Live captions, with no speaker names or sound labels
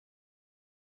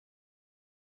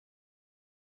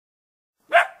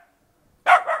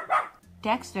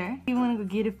Dexter, do you want to go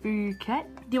get a fur cut?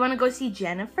 Do you want to go see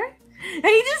Jennifer?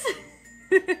 You just...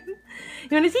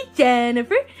 You want to see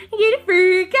Jennifer and get a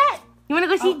fur cut? You want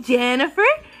to go see Jennifer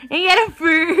and get a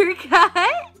fur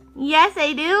cut? Yes,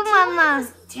 I do, Mama.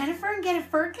 Jennifer and get a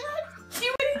fur cut? She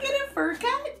wouldn't get a fur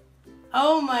cut?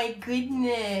 Oh my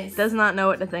goodness. Does not know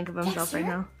what to think of himself right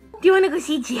now. Do you want to go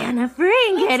see Jennifer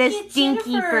and get a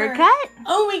stinky fur cut?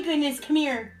 Oh my goodness, come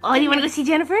here. Oh, do you want to go see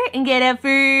Jennifer and get a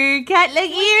fur cut?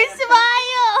 Look at your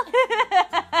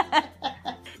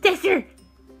smile. Dexter, do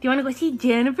you want to go see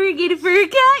Jennifer and get a fur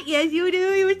cut? Yes, you do,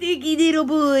 you stinky little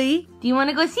boy. Do you want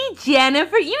to go see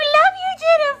Jennifer? You love your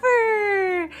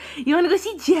Jennifer. You want to go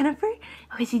see Jennifer?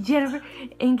 Okay, see Jennifer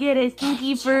and get a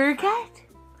stinky fur cut?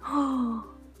 Oh,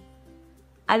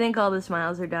 I think all the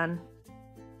smiles are done.